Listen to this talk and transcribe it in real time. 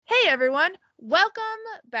everyone. Welcome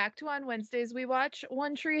back to On Wednesdays We Watch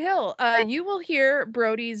One Tree Hill. You will hear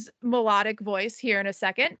Brody's melodic voice here in a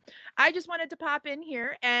second. I just wanted to pop in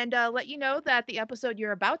here and let you know that the episode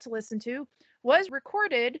you're about to listen to was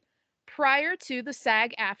recorded prior to the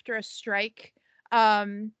SAG-AFTRA strike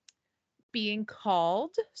being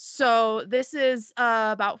called. So this is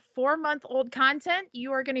about 4-month-old content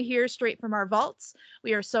you are going to hear straight from our vaults.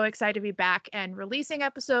 We are so excited to be back and releasing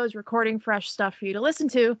episodes, recording fresh stuff for you to listen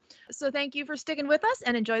to. So thank you for sticking with us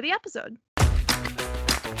and enjoy the episode.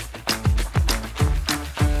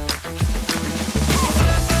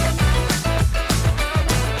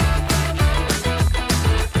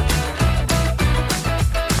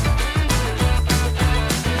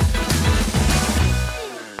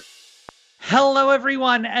 Hello,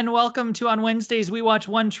 everyone, and welcome to On Wednesdays We Watch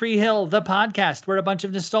One Tree Hill, the podcast where a bunch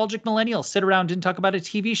of nostalgic millennials sit around and talk about a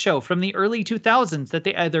TV show from the early 2000s that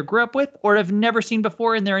they either grew up with or have never seen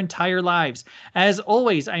before in their entire lives. As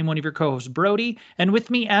always, I'm one of your co-hosts, Brody, and with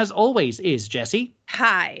me, as always, is Jesse.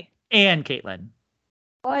 Hi. And Caitlin.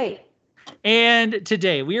 Oi. And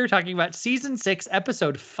today we are talking about Season 6,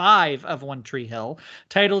 Episode 5 of One Tree Hill,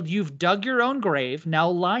 titled You've Dug Your Own Grave, Now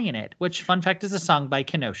Lie in It, which, fun fact, is a song by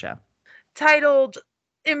Kenosha. Titled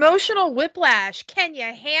Emotional Whiplash, Can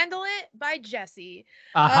You Handle It? By Jesse.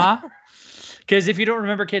 Because if you don't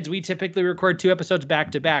remember, kids, we typically record 2 episodes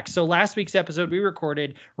back to back. So last week's episode we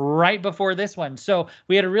recorded right before this one. So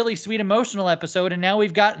we had a really sweet emotional episode, and now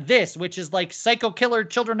we've got this, which is like Psycho Killer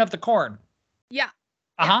Children of the Corn. Yeah.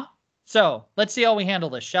 So let's see how we handle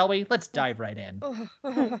this, shall we? Let's dive right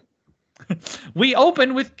in. We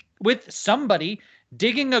open with somebody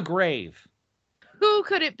digging a grave. Who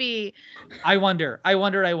could it be? I wonder. We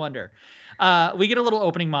get a little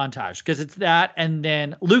opening montage because it's that, and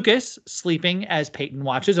then Lucas sleeping as Peyton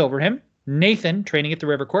watches over him, Nathan training at the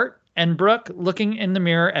river court, and Brooke looking in the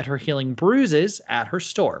mirror at her healing bruises at her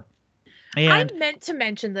store. And I meant to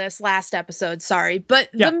mention this last episode, sorry, but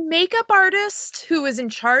the makeup artist who is in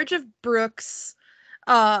charge of Brooke's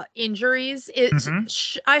injuries,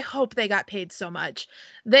 I hope they got paid so much.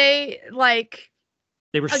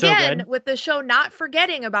 They were so good. With the show not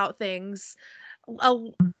forgetting about things,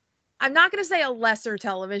 I'm not going to say a lesser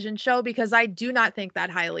television show because I do not think that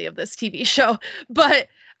highly of this TV show, but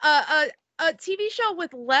a TV show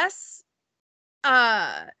with less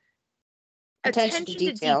attention to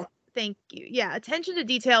detail. Thank you. Yeah, attention to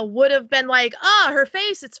detail would have been like, her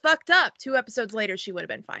face, it's fucked up. 2 episodes later, she would have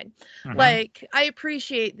been fine. Like, I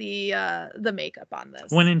appreciate the makeup on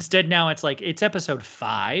this. When instead now it's like, it's episode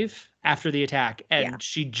 5 after the attack, and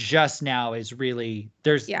she just now is really,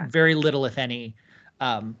 there's very little, if any,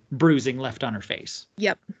 bruising left on her face.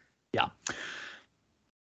 Yep. Yeah.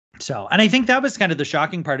 So, and I think that was kind of the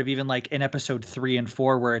shocking part of even like in episode 3 and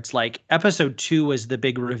 4, where it's like episode 2 was the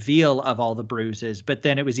big reveal of all the bruises, but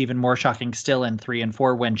then it was even more shocking still in 3 and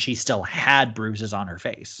 4 when she still had bruises on her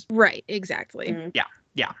face. Right. Exactly. Mm-hmm.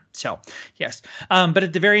 Yeah. So, yes. But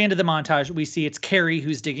at the very end of the montage, we see it's Carrie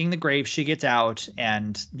who's digging the grave. She gets out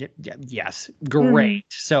and yes, great.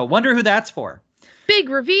 So wonder who that's for. Big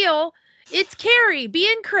reveal. It's Carrie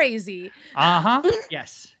being crazy.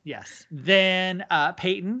 Yes. Then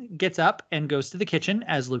Peyton gets up and goes to the kitchen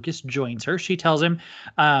as Lucas joins her. She tells him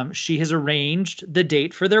she has arranged the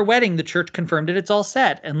date for their wedding. The church confirmed it. It's all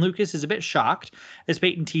set. And Lucas is a bit shocked as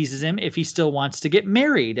Peyton teases him if he still wants to get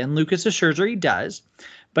married. And Lucas assures her he does.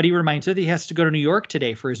 But he reminds her that he has to go to New York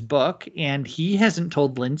today for his book. And he hasn't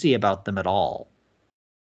told Lindsay about them at all.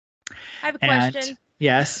 I have a question.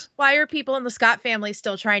 Yes. Why are people in the Scott family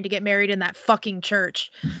still trying to get married in that fucking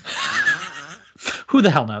church? Who the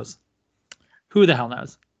hell knows?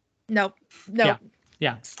 Nope.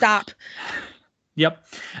 Yeah. Stop. Yep.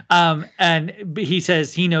 And he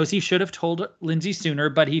says he knows he should have told Lindsay sooner,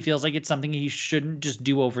 but he feels like it's something he shouldn't just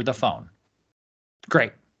do over the phone.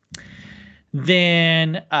 Great.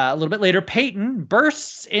 Then a little bit later, Peyton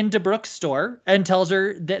bursts into Brooke's store and tells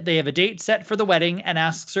her that they have a date set for the wedding and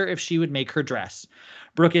asks her if she would make her dress.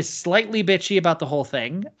 Brooke is slightly bitchy about the whole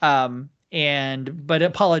thing, but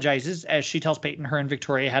apologizes as she tells Peyton her and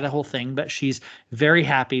Victoria had a whole thing, but she's very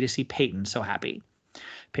happy to see Peyton so happy.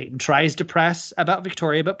 Peyton tries to press about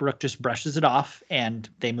Victoria, but Brooke just brushes it off and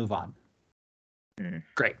they move on.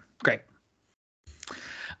 Great.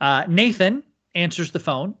 Nathan answers the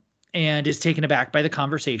phone and is taken aback by the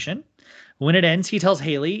conversation. When it ends, he tells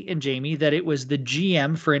Haley and Jamie that it was the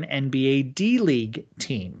GM for an NBA D-League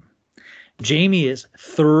team. Jamie is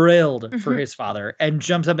thrilled for his father and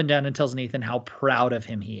jumps up and down and tells Nathan how proud of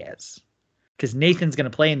him he is. Because Nathan's going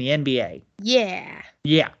to play in the NBA. Yeah.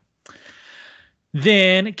 Yeah.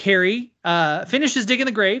 Then Carrie finishes digging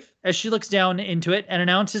the grave as she looks down into it and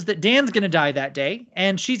announces that Dan's going to die that day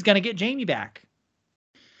and she's going to get Jamie back.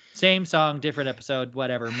 Same song, different episode,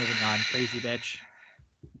 whatever. Moving on. Crazy bitch.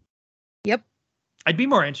 Yep. I'd be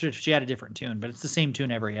more interested if she had a different tune, but it's the same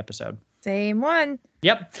tune every episode. Same one.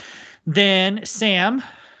 Yep. Then Sam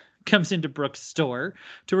comes into Brooke's store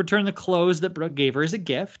to return the clothes that Brooke gave her as a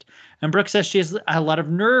gift. And Brooke says she has a lot of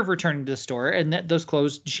nerve returning to the store and that those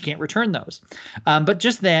clothes, she can't return those. But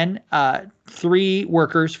just then, 3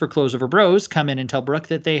 workers for Clothes Over Bros come in and tell Brooke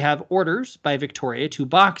that they have orders by Victoria to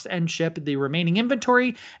box and ship the remaining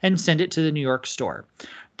inventory and send it to the New York store.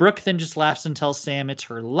 Brooke then just laughs and tells Sam it's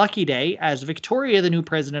her lucky day, as Victoria, the new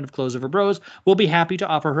president of Clothes Over Bros, will be happy to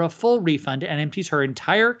offer her a full refund, and empties her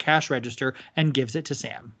entire cash register and gives it to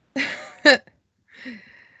Sam.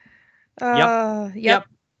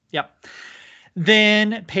 Yep.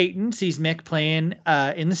 Then Peyton sees Mick playing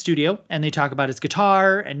in the studio, and they talk about his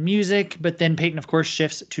guitar and music, but then Peyton, of course,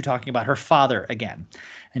 shifts to talking about her father again.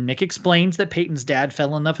 And Mick explains that Peyton's dad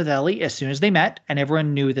fell in love with Ellie as soon as they met, and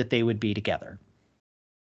everyone knew that they would be together.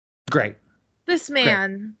 Great. This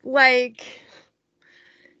man,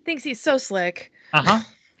 thinks he's so slick.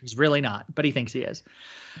 He's really not, but he thinks he is.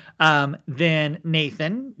 Then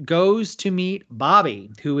Nathan goes to meet Bobby,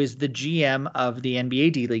 who is the GM of the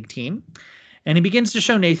NBA D-League team. And he begins to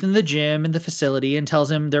show Nathan the gym and the facility and tells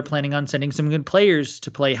him they're planning on sending some good players to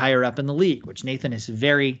play higher up in the league, which Nathan is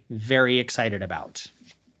very, very excited about.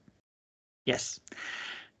 Yes.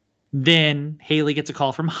 Then Haley gets a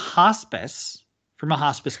call from a hospice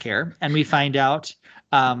care, and we find out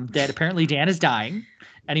that apparently Dan is dying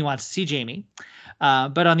and he wants to see Jamie.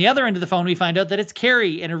 But on the other end of the phone, we find out that it's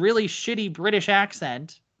Carrie in a really shitty British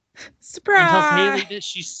accent. Surprise! And tells Haley that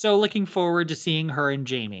she's so looking forward to seeing her and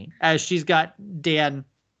Jamie, as she's got Dan,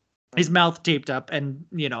 his mouth taped up, and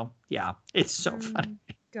it's so funny.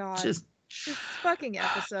 God, this fucking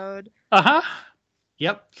episode.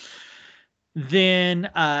 Yep. Then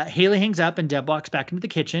Haley hangs up and Deb walks back into the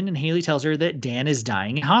kitchen, and Haley tells her that Dan is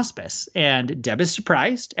dying in hospice. And Deb is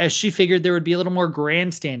surprised, as she figured there would be a little more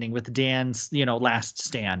grandstanding with Dan's, last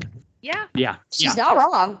stand. Yeah. She's not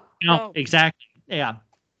wrong. No, exactly. Yeah.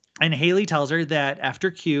 And Haley tells her that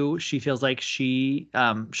after Q, she feels like she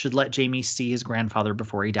should let Jamie see his grandfather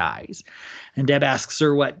before he dies. And Deb asks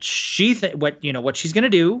her what she's going to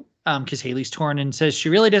do, because Haley's torn and says she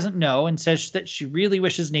really doesn't know, and says that she really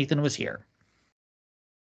wishes Nathan was here.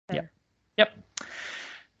 Yep.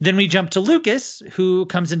 Then we jump to Lucas, who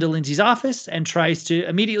comes into Lindsay's office and tries to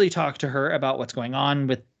immediately talk to her about what's going on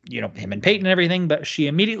with, him and Peyton and everything, but she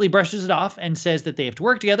immediately brushes it off and says that they have to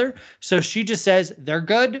work together. So she just says, they're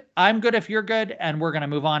good, I'm good if you're good, and we're going to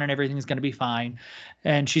move on and everything's going to be fine.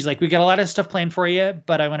 And she's like, we got a lot of stuff planned for you,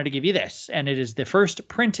 but I wanted to give you this. And it is the first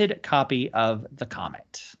printed copy of the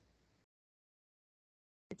Comet.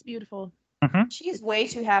 It's beautiful. Mm-hmm. She's way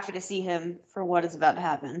too happy to see him for what is about to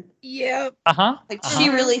happen. Yep. She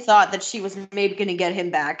really thought that she was maybe going to get him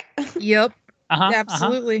back. Yep.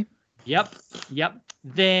 Absolutely. Yep.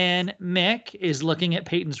 Then Mick is looking at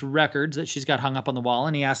Peyton's records that she's got hung up on the wall,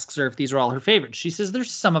 and he asks her if these are all her favorites. She says there's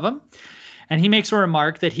some of them. And he makes a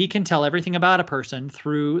remark that he can tell everything about a person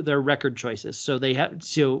through their record choices. So they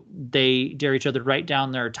dare each other to write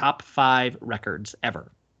down their top 5 records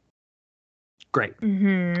ever. Great.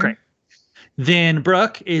 Mm-hmm. Great. Then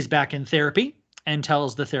Brooke is back in therapy and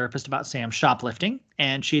tells the therapist about Sam shoplifting.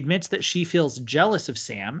 And she admits that she feels jealous of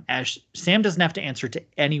Sam, as Sam doesn't have to answer to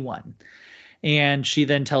anyone. And she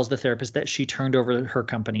then tells the therapist that she turned over her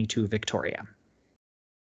company to Victoria.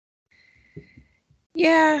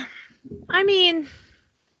 Yeah. I mean,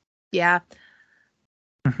 yeah.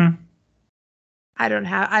 Mm-hmm.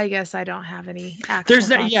 I guess I don't have any actual There's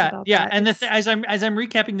that, yeah. that. And as I'm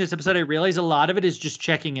recapping this episode, I realize a lot of it is just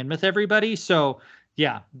checking in with everybody. So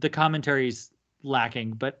yeah, the commentary's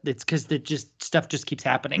lacking, but it's because stuff just keeps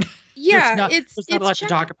happening. Yeah, there's not a lot to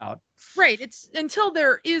talk about. Right. It's until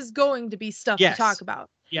there is going to be stuff to talk about.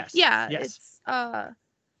 Yes. Yeah. Yes. It's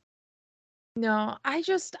no,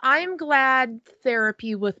 I'm glad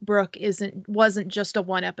therapy with Brooke wasn't just a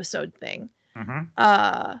 1 episode thing.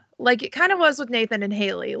 Mm-hmm. Like it kind of was with Nathan and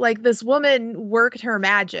Haley. Like this woman worked her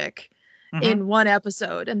magic in 1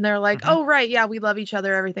 episode, and they're like, "Oh right, yeah, we love each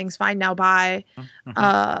other. Everything's fine now. Bye."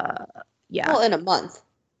 Yeah. Well, in a month.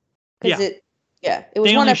 Yeah. It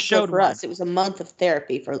was 1 episode for us. It was a month of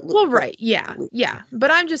therapy for. Well, right, yeah.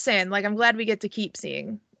 But I'm just saying, like, I'm glad we get to keep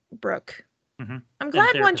seeing Brooke. Mm-hmm. I'm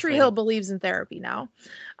glad One Tree Hill believes in therapy now.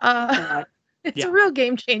 It's a real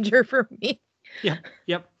game changer for me. Yeah.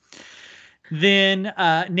 Yep. Then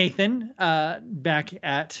Nathan, back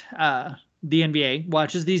at the NBA,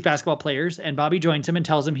 watches these basketball players, and Bobby joins him and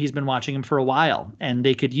tells him he's been watching him for a while, and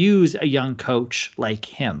they could use a young coach like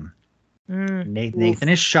him. Nathan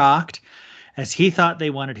is shocked, as he thought they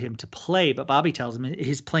wanted him to play, but Bobby tells him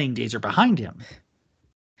his playing days are behind him.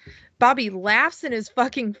 Bobby laughs in his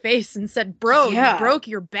fucking face and said, bro, you broke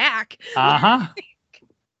your back.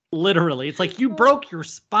 Literally. It's like, you broke your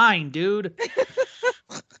spine, dude.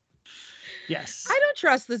 Yes. I don't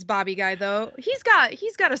trust this Bobby guy, though. He's got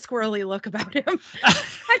a squirrely look about him.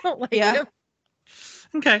 I don't like him.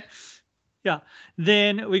 Okay. Yeah.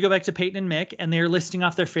 Then we go back to Peyton and Mick, and they're listing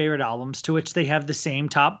off their favorite albums, to which they have the same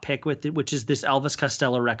top pick with it, which is this Elvis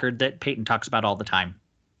Costello record that Peyton talks about all the time.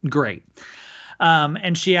 Great.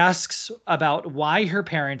 And she asks about why her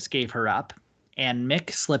parents gave her up. And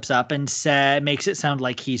Mick slips up and makes it sound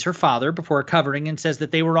like he's her father before covering, and says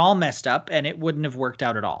that they were all messed up and it wouldn't have worked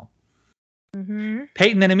out at all. Mm-hmm.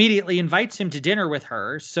 Peyton then immediately invites him to dinner with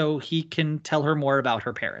her so he can tell her more about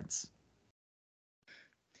her parents.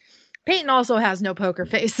 Peyton also has no poker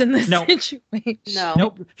face in this situation. No.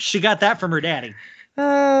 Nope. She got that from her daddy.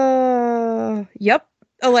 Yep.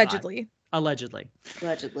 Allegedly. Allegedly.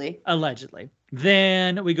 Allegedly.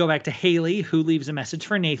 Then we go back to Haley, who leaves a message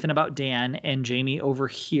for Nathan about Dan, and Jamie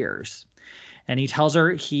overhears. And he tells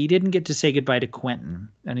her he didn't get to say goodbye to Quentin,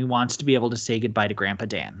 and he wants to be able to say goodbye to Grandpa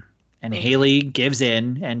Dan. And Haley gives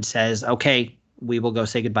in and says, okay, we will go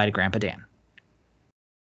say goodbye to Grandpa Dan.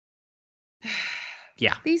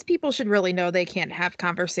 Yeah. These people should really know they can't have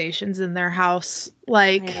conversations in their house.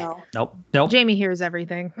 Like, nope. Jamie hears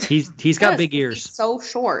everything. He's got big ears. He's so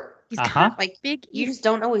short. He's got like big ears. You just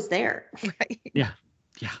don't know he's there. Right. Yeah.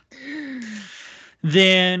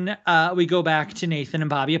 Then we go back to Nathan, and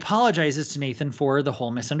Bobby apologizes to Nathan for the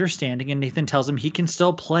whole misunderstanding, and Nathan tells him he can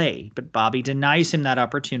still play, but Bobby denies him that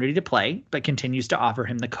opportunity to play, but continues to offer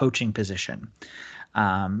him the coaching position.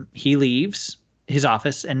 He leaves his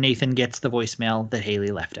office, and Nathan gets the voicemail that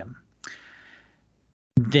Haley left him.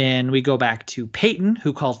 Then we go back to Peyton,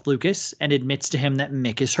 who calls Lucas and admits to him that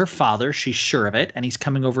Mick is her father. She's sure of it, and he's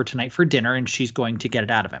coming over tonight for dinner, and she's going to get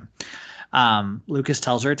it out of him. Lucas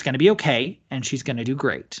tells her it's going to be okay, and she's going to do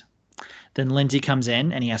great. Then Lindsay comes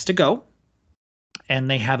in, and he has to go, and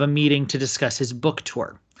they have a meeting to discuss his book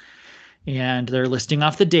tour. And they're listing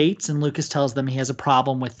off the dates, and Lucas tells them he has a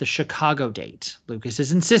problem with the Chicago date. Lucas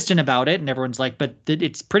is insistent about it, and everyone's like, but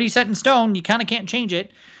it's pretty set in stone. You kind of can't change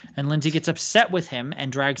it. And Lindsay gets upset with him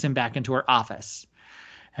and drags him back into her office.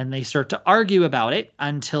 And they start to argue about it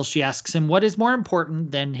until she asks him what is more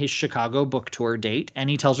important than his Chicago book tour date. And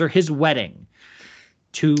he tells her his wedding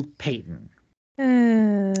to Peyton.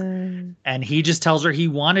 And he just tells her he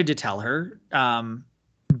wanted to tell her,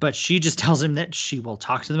 but she just tells him that she will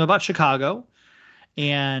talk to them about Chicago.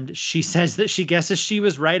 And she says that she guesses she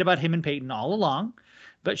was right about him and Peyton all along,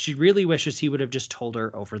 but she really wishes he would have just told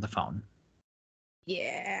her over the phone.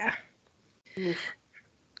 Yeah.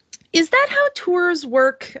 Is that how tours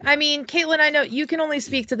work? I mean, Caitlin, I know you can only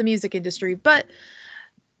speak to the music industry, but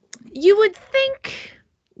you would think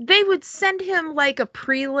they would send him like a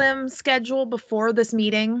prelim schedule before this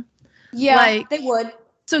meeting. Yeah, like, they would.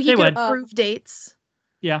 So he could approve dates.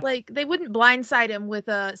 Yeah. Like, they wouldn't blindside him with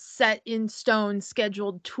a set in stone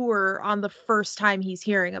scheduled tour on the first time he's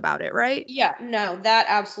hearing about it, right? Yeah, no, that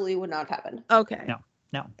absolutely would not happen. Okay.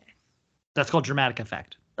 No. That's called dramatic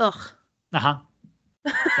effect. Ugh. Uh-huh.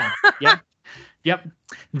 Yep.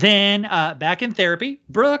 Then back in therapy,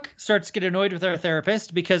 Brooke starts to get annoyed with her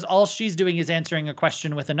therapist because all she's doing is answering a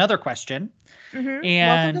question with another question. Mm-hmm.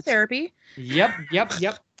 And welcome to therapy. Yep.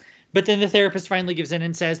 But then the therapist finally gives in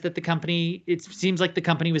and says that it seems like the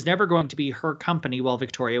company was never going to be her company while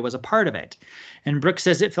Victoria was a part of it. And Brooke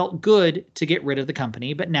says it felt good to get rid of the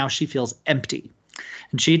company, but now she feels empty.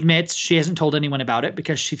 And she admits she hasn't told anyone about it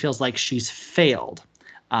because she feels like she's failed.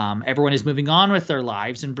 Everyone is moving on with their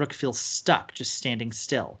lives, and Brooke feels stuck, just standing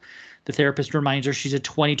still. The therapist reminds her she's a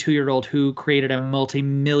 22-year-old who created a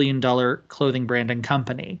multi-million-dollar clothing brand and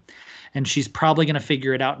company. And she's probably going to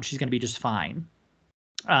figure it out, and she's going to be just fine.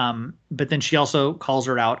 But then she also calls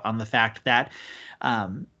her out on the fact that,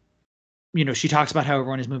 she talks about how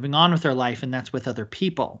everyone is moving on with their life, and that's with other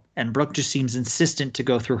people. And Brooke just seems insistent to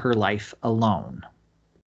go through her life alone.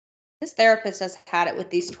 This therapist has had it with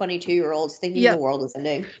these 22-year-olds thinking the world is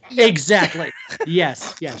ending. Exactly.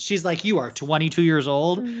 Yes. She's like, you are 22 years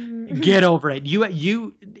old. Get over it.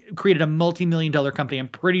 You created a multi-million-dollar company. I'm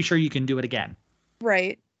pretty sure you can do it again.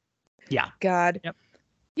 Right. Yeah. God. Yep.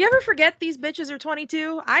 You ever forget these bitches are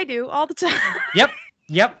 22? I do all the time.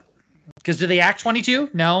 Yep. Because do they act 22?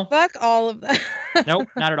 No. Fuck all of them. Nope,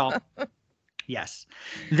 not at all. Yes.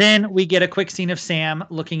 Then we get a quick scene of Sam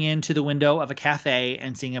looking into the window of a cafe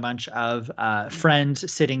and seeing a bunch of friends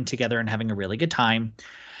sitting together and having a really good time.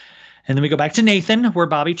 And then we go back to Nathan, where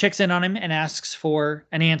Bobby checks in on him and asks for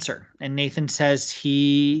an answer. And Nathan says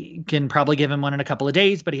he can probably give him one in a couple of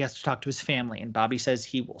days, but he has to talk to his family. And Bobby says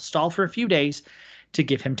he will stall for a few days to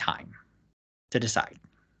give him time to decide.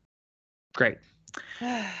 Great.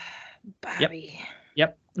 Bobby.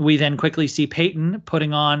 Yep. We then quickly see Peyton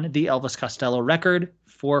putting on the Elvis Costello record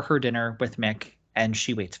for her dinner with Mick, and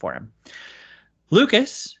she waits for him.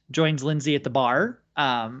 Lucas joins Lindsay at the bar,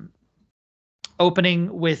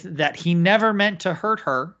 opening with that he never meant to hurt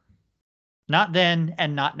her. Not then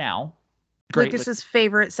and not now. Great. Lucas's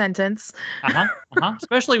favorite sentence.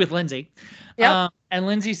 Especially with Lindsay. Yep. And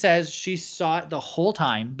Lindsay says she saw it the whole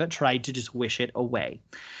time, but tried to just wish it away.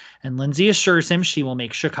 And Lindsay assures him she will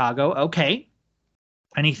make Chicago okay.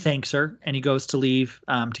 And he thanks her, and he goes to leave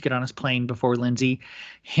to get on his plane before Lindsay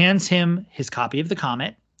hands him his copy of the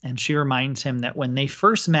Comet. And she reminds him that when they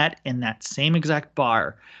first met in that same exact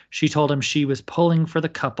bar, she told him she was pulling for the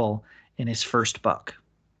couple in his first book.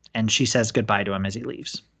 And she says goodbye to him as he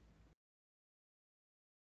leaves.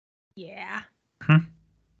 Yeah.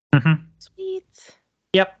 Sweet.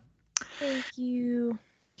 Yep. Thank you.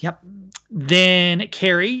 Yep. Then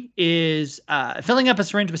Carrie is filling up a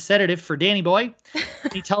syringe with sedative for Danny Boy.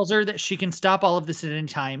 He tells her that she can stop all of this at any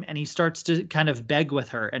time, and he starts to kind of beg with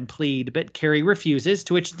her and plead, but Carrie refuses,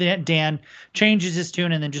 to which Dan changes his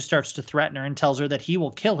tune and then just starts to threaten her and tells her that he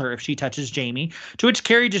will kill her if she touches Jamie, to which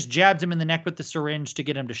Carrie just jabs him in the neck with the syringe to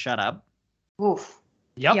get him to shut up. Oof.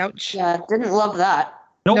 Yep. Ouch. Yeah, didn't love that.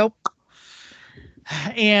 Nope.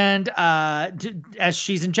 And as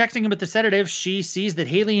she's injecting him with the sedative, she sees that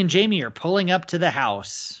Haley and Jamie are pulling up to the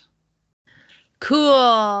house.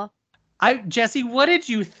 Cool. Jesse, what did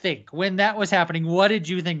you think when that was happening? What did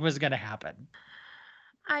you think was going to happen?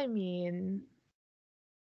 I mean,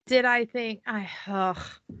 did I think I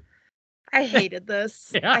hated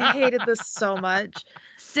this. Yeah. I hated this so much.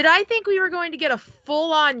 Did I think we were going to get a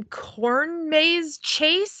full-on corn maze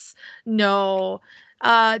chase? No.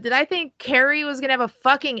 Did I think Carrie was gonna have a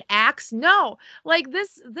fucking axe? No. Like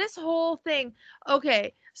this whole thing.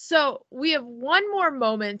 Okay, so we have one more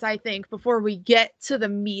moment, I think, before we get to the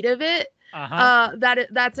meat of it.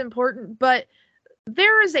 That's important. But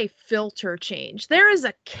there is a filter change. There is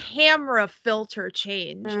a camera filter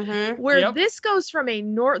change where this goes from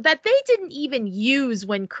that they didn't even use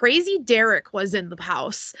when Crazy Derek was in the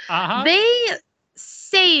house. They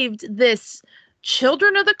saved this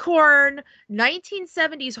Children of the Corn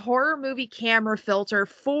 1970s horror movie camera filter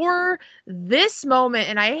for this moment,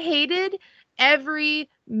 and I hated every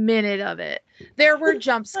minute of it. There were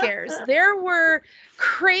jump scares. There were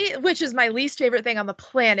which is my least favorite thing on the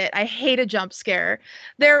planet. I hate a jump scare.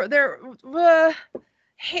 There were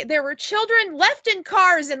children left in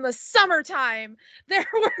cars in the summertime. There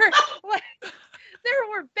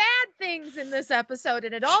were bad things in this episode,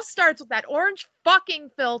 and it all starts with that orange fucking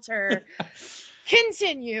filter.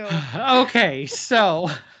 Continue. Okay, so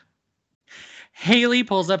Haley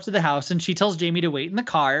pulls up to the house and she tells Jamie to wait in the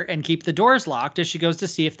car and keep the doors locked as she goes to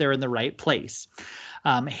see if they're in the right place.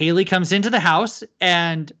 Haley comes into the house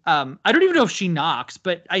and I don't even know if she knocks,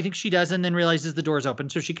 but I think she does, and then realizes the door's open.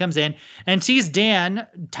 So she comes in and sees Dan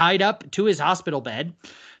tied up to his hospital bed.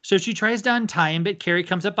 So she tries to untie him, but Carrie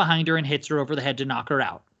comes up behind her and hits her over the head to knock her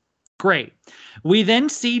out. Great. We then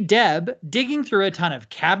see Deb digging through a ton of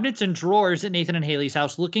cabinets and drawers at Nathan and Haley's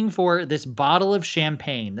house looking for this bottle of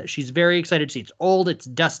champagne that she's very excited to see. It's old, it's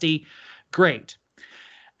dusty. Great.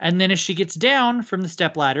 And then as she gets down from the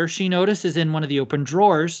stepladder, she notices in one of the open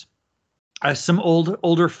drawers some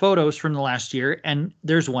older photos from the last year, and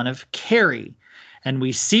there's one of Carrie. And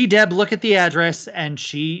we see Deb look at the address, and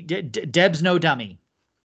Deb's no dummy.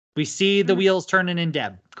 We see the wheels turning in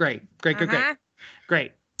Deb. Great.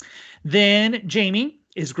 Then Jamie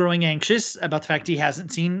is growing anxious about the fact he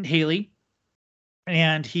hasn't seen Haley,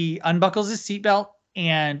 and he unbuckles his seatbelt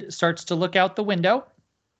and starts to look out the window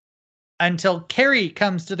until Carrie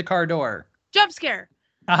comes to the car door. Jump scare.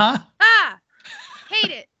 Hate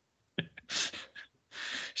it.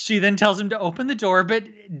 She then tells him to open the door, but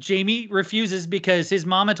Jamie refuses because his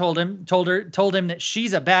mama told him that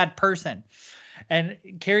she's a bad person. And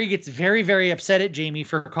Carrie gets very, very upset at Jamie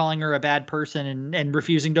for calling her a bad person and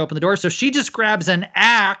refusing to open the door. So she just grabs an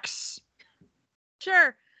axe.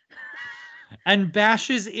 Sure. And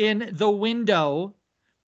bashes in the window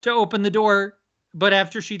to open the door. But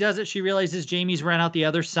after she does it, she realizes Jamie's ran out the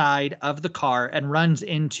other side of the car and runs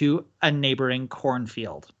into a neighboring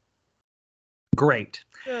cornfield. Great.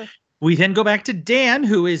 We then go back to Dan,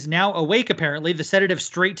 who is now awake, apparently. The sedative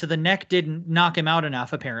straight to the neck didn't knock him out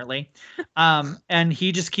enough, apparently. And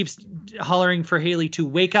he just keeps hollering for Haley to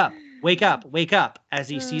wake up, wake up, wake up, as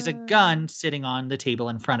he sees a gun sitting on the table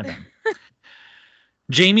in front of him.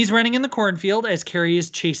 Jamie's running in the cornfield as Carrie is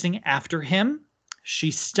chasing after him.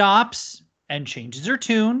 She stops and changes her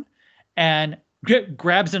tune and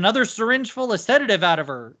grabs another syringe full of sedative out of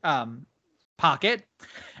her pocket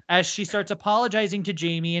as she starts apologizing to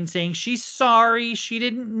Jamie and saying she's sorry, she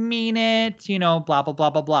didn't mean it, blah, blah, blah,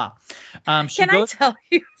 blah, blah. I tell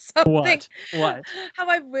you something? What? How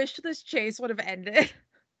I wish this chase would have ended.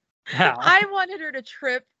 How? I wanted her to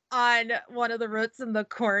trip on one of the roots in the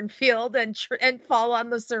cornfield and fall on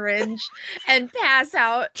the syringe and pass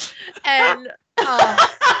out. And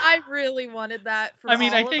I really wanted that for I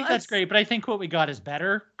mean, all I think of that's us. great, but I think what we got is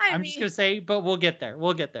better. I'm just going to say, but we'll get there.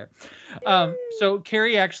 We'll get there. So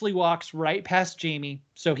Carrie actually walks right past Jamie.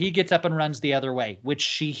 So he gets up and runs the other way, which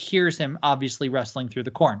she hears him obviously rustling through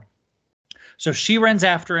the corn. So she runs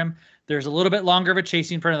after him. There's a little bit longer of a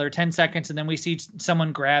chasing for another 10 seconds. And then we see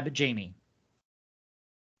someone grab Jamie,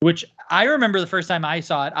 which I remember the first time I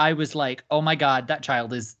saw it, I was like, oh my God, that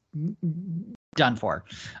child is done for.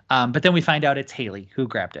 But then we find out it's Haley who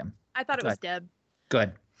grabbed him. I thought it was Deb.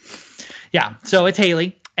 Good. Yeah. So it's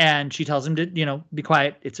Haley, and she tells him to, be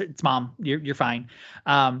quiet. It's Mom. You're fine.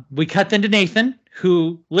 We cut then to Nathan,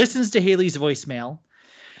 who listens to Haley's voicemail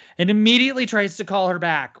and immediately tries to call her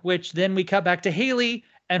back, which then we cut back to Haley,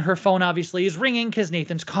 and her phone obviously is ringing because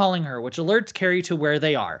Nathan's calling her, which alerts Carrie to where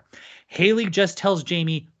they are. Haley just tells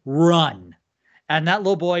Jamie, run. And that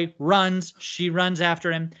little boy runs. She runs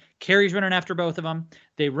after him. Carrie's running after both of them.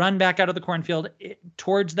 They run back out of the cornfield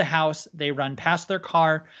towards the house. They run past their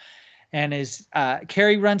car. And as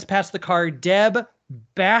Carrie runs past the car, Deb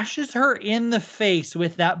bashes her in the face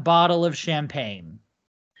with that bottle of champagne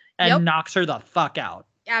and knocks her the fuck out.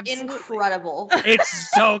 Absolutely. Incredible.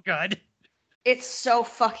 It's so good. It's so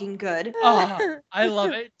fucking good. Oh, I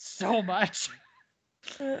love it so much.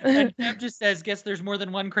 And Deb just says, guess there's more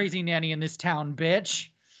than one crazy nanny in this town, bitch.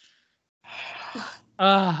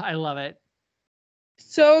 I love it.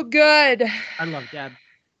 So good. I love Deb.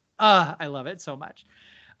 I love it so much.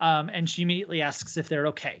 And she immediately asks if they're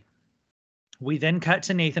okay. We then cut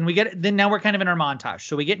to Nathan. Now we're kind of in our montage.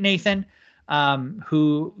 So we get Nathan,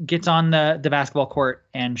 who gets on the basketball court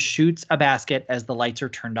and shoots a basket as the lights are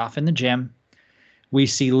turned off in the gym. We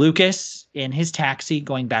see Lucas in his taxi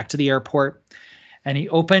going back to the airport. And he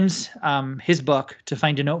opens his book to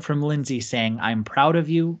find a note from Lindsay saying, I'm proud of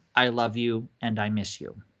you, I love you, and I miss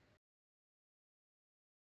you.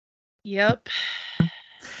 Yep.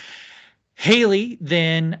 Haley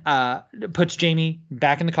then puts Jamie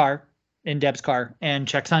back in the car, in Deb's car, and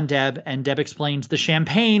checks on Deb. And Deb explains the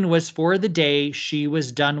champagne was for the day she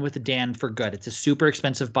was done with Dan for good. It's a super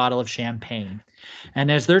expensive bottle of champagne.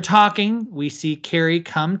 And as they're talking, we see Carrie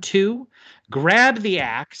come to, grab the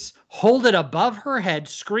axe, hold it above her head,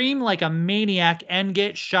 scream like a maniac, and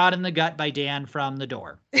get shot in the gut by Dan from the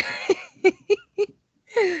door.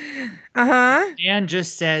 Dan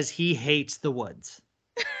just says he hates the woods.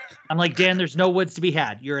 I'm like, Dan, there's no woods to be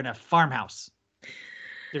had. You're in a farmhouse.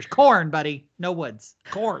 There's corn, buddy. No woods.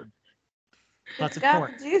 Corn. Lots of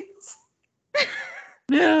corn.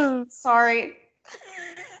 No. Sorry.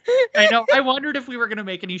 I know. I wondered if we were going to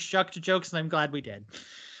make any shucked jokes, and I'm glad we did.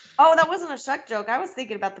 Oh, that wasn't a shuck joke. I was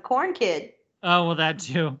thinking about the corn kid. Oh, well, that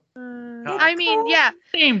too. I mean, yeah.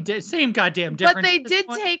 Same goddamn difference. But they did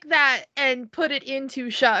take that and put it into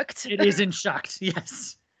shucked. It is in shucked,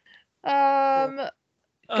 yes.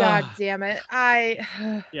 God damn it.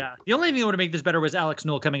 Yeah. The only thing that would make this better was Alex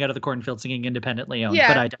Newell coming out of the cornfield singing Independently Owned. Yeah.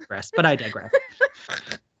 But I digress.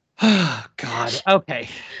 Oh, God. Okay.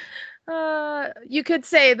 You could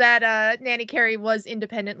say that Nanny Carrie was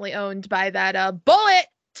independently owned by that bullet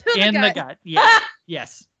to the gut.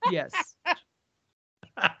 Yes.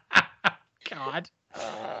 God.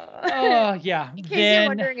 Oh, yeah. In case you're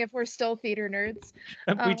wondering if we're still theater nerds.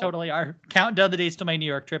 We totally are. Counting down the days to my New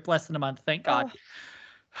York trip. Less than a month. Thank God.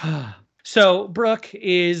 So Brooke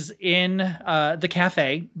is in the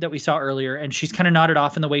cafe that we saw earlier, and she's kind of nodded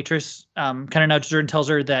off, and the waitress kind of nudges her and tells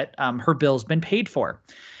her that her bill's been paid for.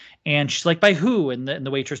 And she's like, by who? And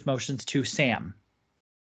the waitress motions to Sam.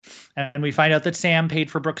 And we find out that Sam paid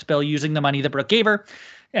for Brooke's bill using the money that Brooke gave her.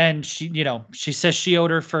 And she says she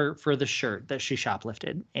owed her for the shirt that she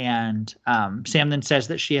shoplifted. And Sam then says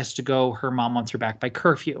that she has to go. Her mom wants her back by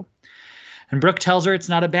curfew. And Brooke tells her it's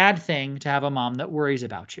not a bad thing to have a mom that worries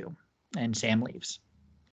about you. And Sam leaves.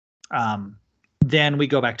 Then we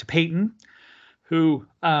go back to Peyton, who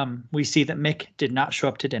we see that Mick did not show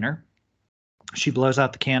up to dinner. She blows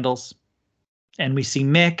out the candles, and we see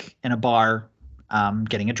Mick in a bar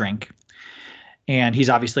getting a drink. And he's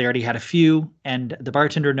obviously already had a few, and the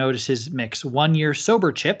bartender notices Mick's 1-year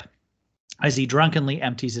sober chip as he drunkenly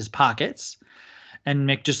empties his pockets. And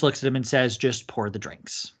Mick just looks at him and says, just pour the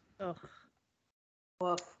drinks. Ugh.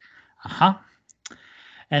 Woof. Uh-huh.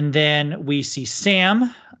 And then we see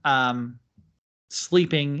Sam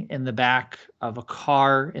sleeping in the back of a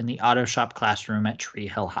car in the auto shop classroom at Tree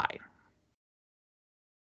Hill High.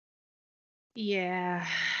 Yeah.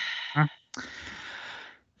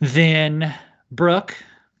 Then Brooke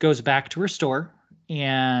goes back to her store,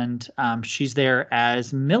 and she's there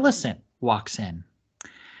as Millicent walks in.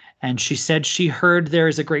 And she said she heard there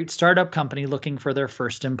is a great startup company looking for their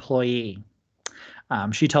first employee.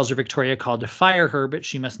 She tells her Victoria called to fire her, but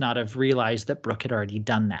she must not have realized that Brooke had already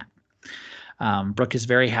done that. Brooke is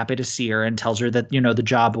very happy to see her and tells her that, the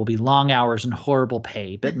job will be long hours and horrible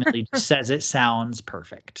pay, but Millie says it sounds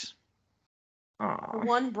perfect. Aww.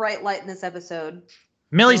 One bright light in this episode.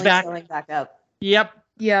 Millie's back. Showing back up. Yep.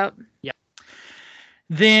 Yep.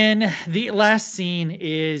 Then the last scene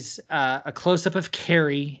is a close-up of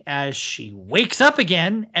Carrie as she wakes up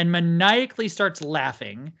again and maniacally starts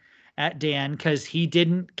laughing at Dan because he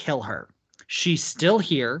didn't kill her. She's still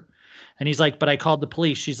here. And he's like, but I called the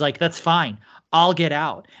police. She's like, that's fine. I'll get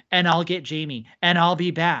out and I'll get Jamie and I'll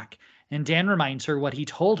be back. And Dan reminds her what he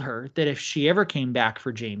told her, that if she ever came back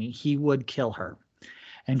for Jamie, he would kill her.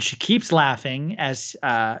 And she keeps laughing as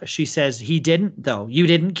she says, he didn't, though. You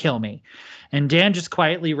didn't kill me. And Dan just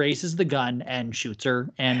quietly raises the gun and shoots her,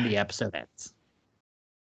 and the episode ends.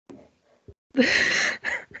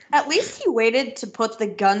 At least he waited to put the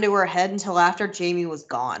gun to her head until after Jamie was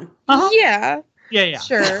gone. Uh-huh. Yeah. Yeah.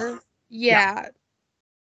 Sure. Yeah.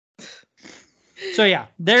 So yeah,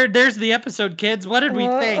 there's the episode, kids. What did we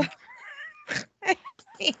think? I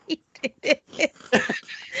hated it.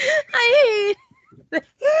 I hate it.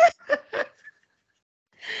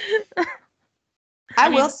 I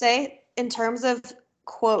will say, in terms of,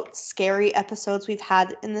 quote, scary episodes we've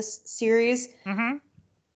had in this series,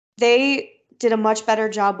 they did a much better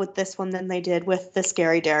job with this one than they did with the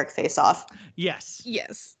Scary Derek face-off. Yes.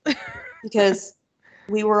 Because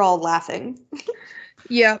we were all laughing.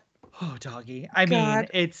 Yep. Oh, doggy. I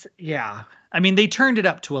mean, they turned it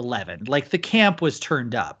up to 11. Like, the camp was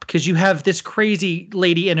turned up because you have this crazy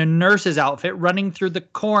lady in a nurse's outfit running through the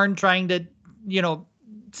corn trying to,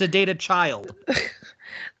 sedate a child.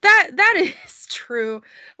 That is true.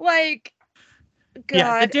 Like, God.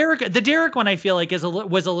 Yeah, the Derek one I feel like was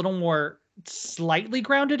a little more slightly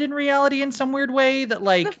grounded in reality in some weird way. That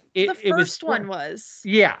like the first one was.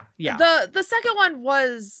 Yeah. The second one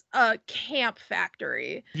was Camp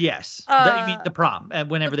Factory. Yes. You mean the prom?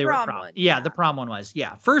 Whenever they were at prom. One, yeah, the prom one was.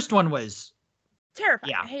 Yeah, first one was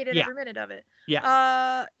terrifying. I hated every minute of it.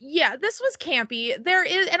 Yeah. This was campy. There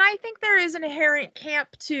is, and I think there is an inherent camp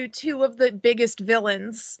to two of the biggest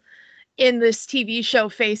villains in this TV show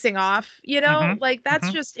facing off, like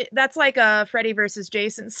that's like a Freddy versus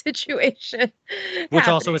Jason situation. Which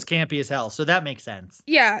also is campy as hell. So that makes sense.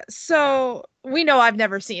 Yeah. So we know I've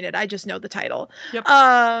never seen it. I just know the title. Yep.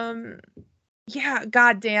 Yeah.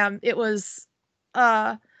 Goddamn. It was,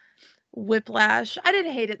 Whiplash. I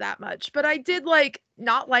didn't hate it that much, but I did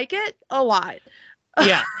not like it a lot.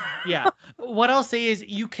 Yeah. What I'll say is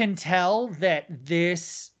you can tell that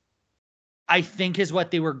this, I think, is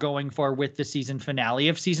what they were going for with the season finale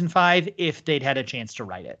of season 5 if they'd had a chance to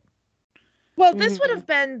write it. Well, this would have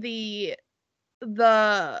been the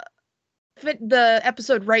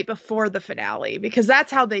episode right before the finale because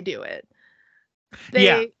that's how they do it.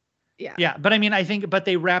 Yeah. But I mean, but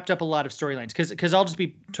they wrapped up a lot of storylines because I'll just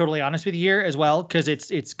be totally honest with you here as well, because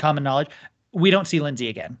it's common knowledge. We don't see Lindsay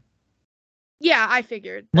again. Yeah, I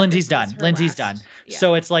figured. Lindsay's done. Lindsay's done. Yeah.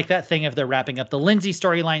 So it's like that thing of they're wrapping up the Lindsay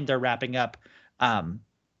storyline. They're wrapping up,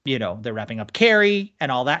 they're wrapping up Carrie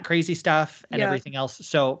and all that crazy stuff and everything else.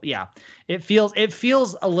 So yeah, it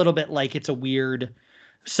feels a little bit like it's a weird.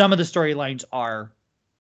 Some of the storylines are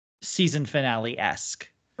season finale-esque.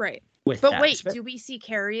 Right. But wait, do we see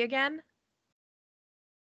Carrie again?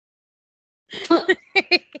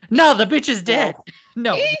 No, the bitch is dead.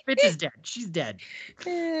 No, the bitch is dead. She's dead.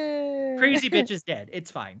 Crazy bitch is dead.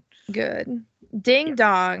 It's fine. Good. Ding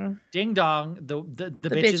dong. Ding dong. The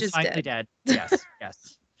bitch is finally dead.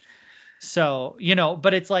 Yes. So,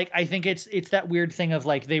 but it's like, I think it's that weird thing of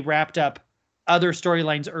like, they wrapped up other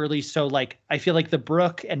storylines early. So like, I feel like the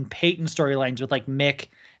Brooke and Peyton storylines with like Mick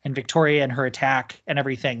and Victoria and her attack and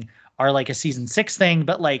everything are like a season 6 thing,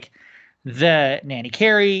 but like the Nanny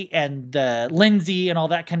Carrie and the Lindsay and all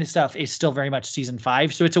that kind of stuff is still very much season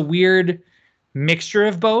 5. So it's a weird mixture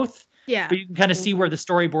of both. Yeah. But you can kind of see where the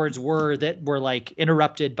storyboards were that were like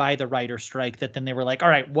interrupted by the writer strike, that then they were like, all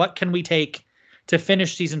right, what can we take to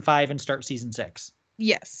finish season 5 and start season 6?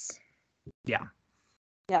 Yes. Yeah.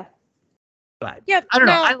 Yeah. But I don't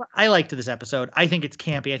know. I liked this episode. I think it's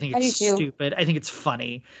campy. I think it's stupid. I think it's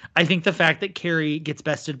funny. I think the fact that Carrie gets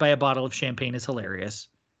bested by a bottle of champagne is hilarious.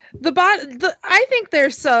 I think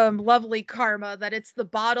there's some lovely karma that it's the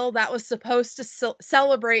bottle that was supposed to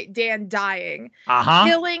celebrate Dan dying,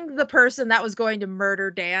 killing the person that was going to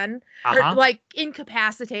murder Dan, or like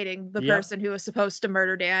incapacitating the person who was supposed to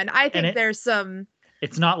murder Dan. I think there's some.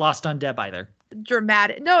 It's not lost on Deb either.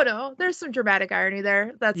 Dramatic. No, there's some dramatic irony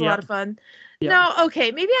there. That's a lot of fun. Yep. No,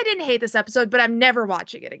 okay, maybe I didn't hate this episode, but I'm never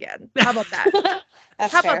watching it again. How about that?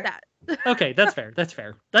 How about that? Okay, that's fair. That's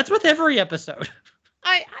fair. That's with every episode.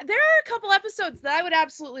 There are a couple episodes that I would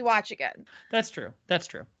absolutely watch again. That's true. That's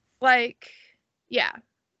true. Like, yeah,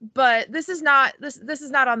 but this is not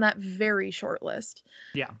on that very short list.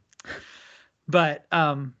 Yeah, but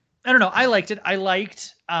I don't know. I liked it. I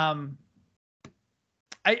liked.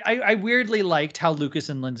 I weirdly liked how Lucas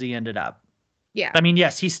and Lindsay ended up. Yeah. I mean,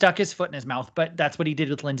 yes, he stuck his foot in his mouth, but that's what he did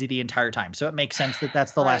with Lindsay the entire time. So it makes sense that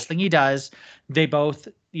that's the last thing he does. They both,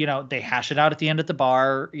 they hash it out at the end at the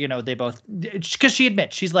bar. They both, because she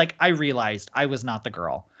admits, she's like, I realized I was not the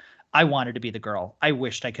girl. I wanted to be the girl. I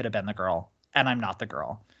wished I could have been the girl, and I'm not the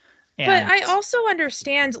girl. But I also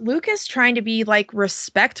understand Lucas trying to be like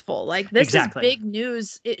respectful. Like, this is big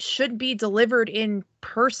news. It should be delivered in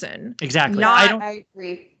person. Exactly. I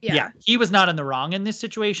agree. Yeah. He was not in the wrong in this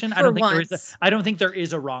situation. I don't think there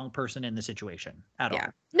is a wrong person in the situation at all.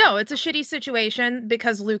 No, it's a shitty situation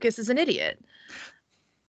because Lucas is an idiot.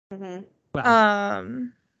 Mm-hmm. Well,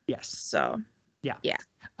 yes. So yeah.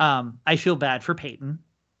 I feel bad for Peyton,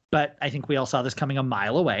 but I think we all saw this coming a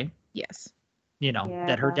mile away. Yes.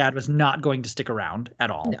 That her dad was not going to stick around at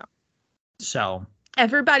all. No. So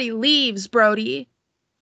everybody leaves, Brody.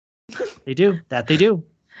 They do. That they do.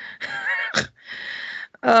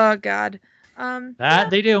 Oh God.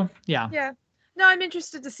 They do. Yeah. Yeah. No, I'm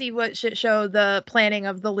interested to see what shit show the planning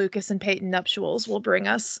of the Lucas and Peyton nuptials will bring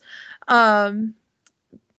us.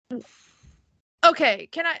 Okay,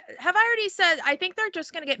 have I already said I think they're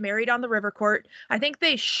just going to get married on the river court? I think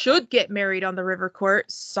they should get married on the river court.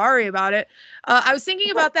 Sorry about it. I was thinking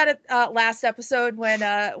about that at last episode when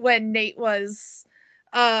Nate was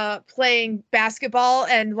playing basketball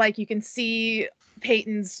and like you can see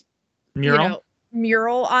Peyton's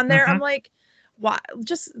mural on there. I'm like, why?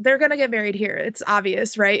 Just they're going to get married here. It's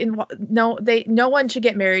obvious, right? And no one should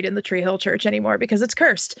get married in the Tree Hill Church anymore because it's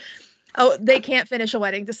cursed. Oh, they can't finish a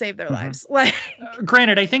wedding to save their lives. Like,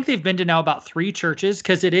 granted, I think they've been to now about 3 churches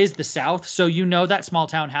because it is the South. So that small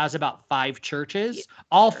town has about 5 churches,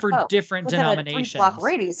 all for different denominations. Block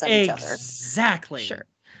radius of each other. Exactly. Sure.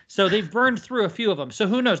 So they've burned through a few of them. So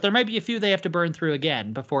who knows? There might be a few they have to burn through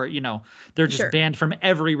again before they're just banned from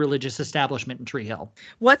every religious establishment in Tree Hill.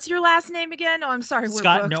 What's your last name again? Oh, I'm sorry.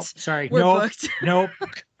 Scott. Nope. Sorry. We're booked.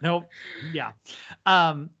 Nope. Yeah.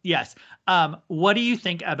 Yes. What do you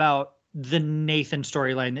think about the Nathan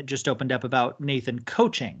storyline that just opened up about Nathan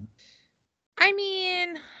coaching? I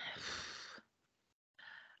mean,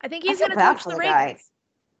 I think he's going to coach the Ravens.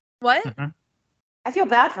 What? Mm-hmm. I feel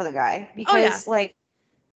bad for the guy because like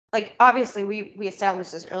obviously we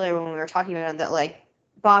established this earlier when we were talking about him that like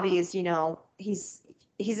Bobby is, he's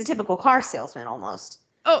a typical car salesman almost.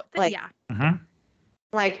 Oh, yeah. Mm-hmm.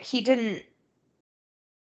 Like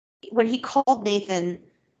when he called Nathan,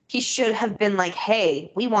 he should have been like,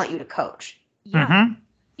 hey, we want you to coach. Yeah. Mm-hmm.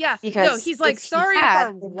 Yeah. Because he's like, sorry if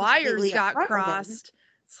our wires got crossed.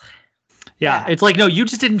 Yeah. It's like, no, you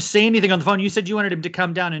just didn't say anything on the phone. You said you wanted him to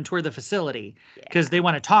come down and tour the facility because they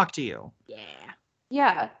want to talk to you.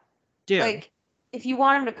 Yeah. Dude. Like, if you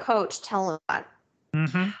want him to coach, tell him that.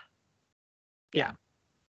 Mm-hmm. Yeah.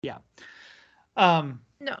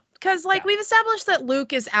 No, because we've established that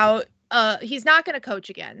Luke is out. He's not going to coach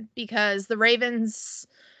again because the Ravens,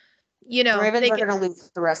 the Ravens are going to lose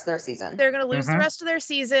the rest of their season. They're going to lose the rest of their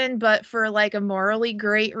season, but for like a morally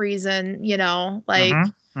great reason,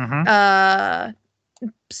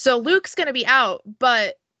 so Luke's going to be out,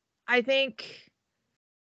 but I think,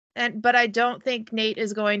 but I don't think Nate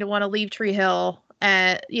is going to want to leave Tree Hill,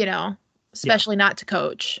 especially not to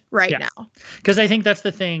coach now. Because I think that's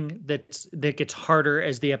the thing that gets harder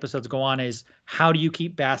as the episodes go on is how do you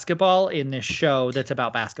keep basketball in this show that's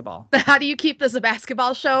about basketball? How do you keep this a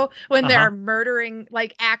basketball show when there are murdering,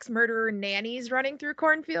 axe murderer nannies running through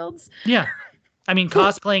cornfields? Yeah. I mean,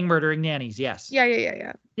 cosplaying murdering nannies. Yes.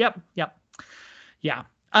 Yeah. Yep. Yeah.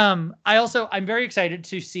 I'm very excited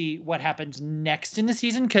to see what happens next in the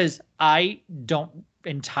season because I don't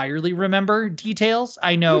entirely remember details.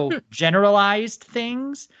 I know generalized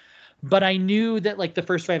things, but I knew that like the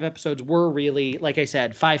first 5 episodes were really, like I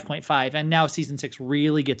said, 5.5, and now season 6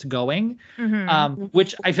 really gets going.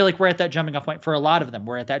 Which I feel like we're at that jumping off point for a lot of them.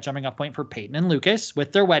 We're at that jumping off point for Peyton and Lucas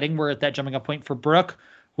with their wedding. We're at that jumping off point for Brooke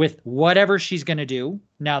with whatever she's going to do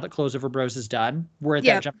now that Close Over Bros is done. We're at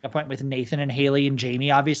that jumping off point with Nathan and Haley and Jamie,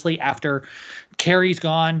 obviously, after Carrie's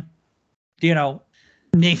gone. You know,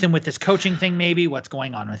 Nathan with this coaching thing, maybe what's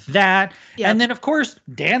going on with that. And then of course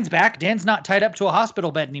Dan's back. Dan's not tied up to a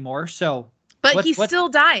hospital bed anymore. So, but he's still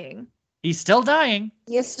dying. He's still dying.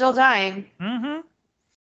 He is still dying.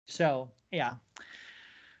 So yeah.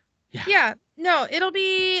 No, it'll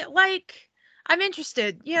be like, I'm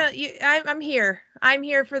interested. Yeah. I'm here. I'm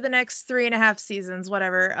here for the next 3.5 seasons,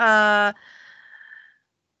 whatever.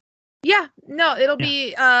 Yeah, no, it'll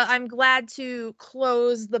be, I'm glad to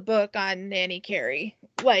close the book on Nanny Carrie.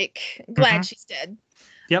 Like, glad she's dead.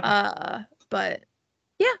 Yep. But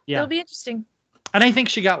yeah, it'll be interesting. And I think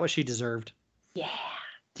she got what she deserved.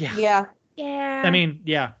 Yeah. I mean,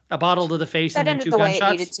 a bottle to the face that and then 2 gunshots.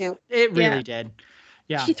 It needed to. It really did.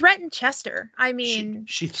 Yeah. She threatened Chester. I mean,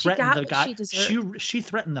 she threatened the guy. She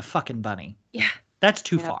threatened the fucking bunny. Yeah. That's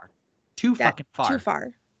too far. Fucking far. Too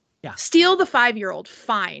far. Yeah. Steal the 5-year-old.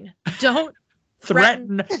 Fine. Don't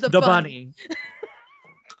threaten the bunny.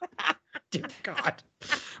 Dear God.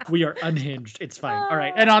 We are unhinged. It's fine. All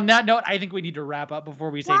right. And on that note, I think we need to wrap up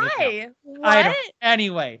before we say Why? What?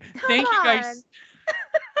 Anyway, thank you guys.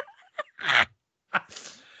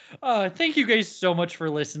 Thank you guys so much for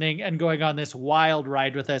listening and going on this wild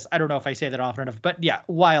ride with us. I don't know if I say that often enough, but yeah,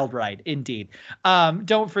 wild ride indeed.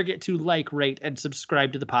 Don't forget to like, rate, and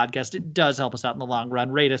subscribe to the podcast. It does help us out in the long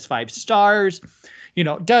run. Rate us 5 stars. You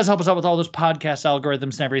know, it does help us out with all those podcast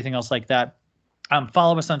algorithms and everything else like that.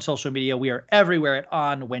 Follow us on social media. We are everywhere at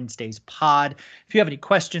On Wednesdays Pod. If you have any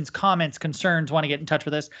questions, comments, concerns, want to get in touch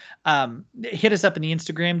with us, hit us up in the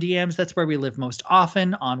Instagram DMs. That's where we live most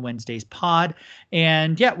often, On Wednesdays Pod.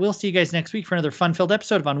 And yeah, we'll see you guys next week for another fun-filled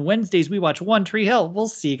episode of On Wednesdays We Watch One Tree Hill. We'll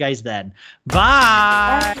see you guys then.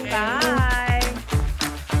 Bye. Bye.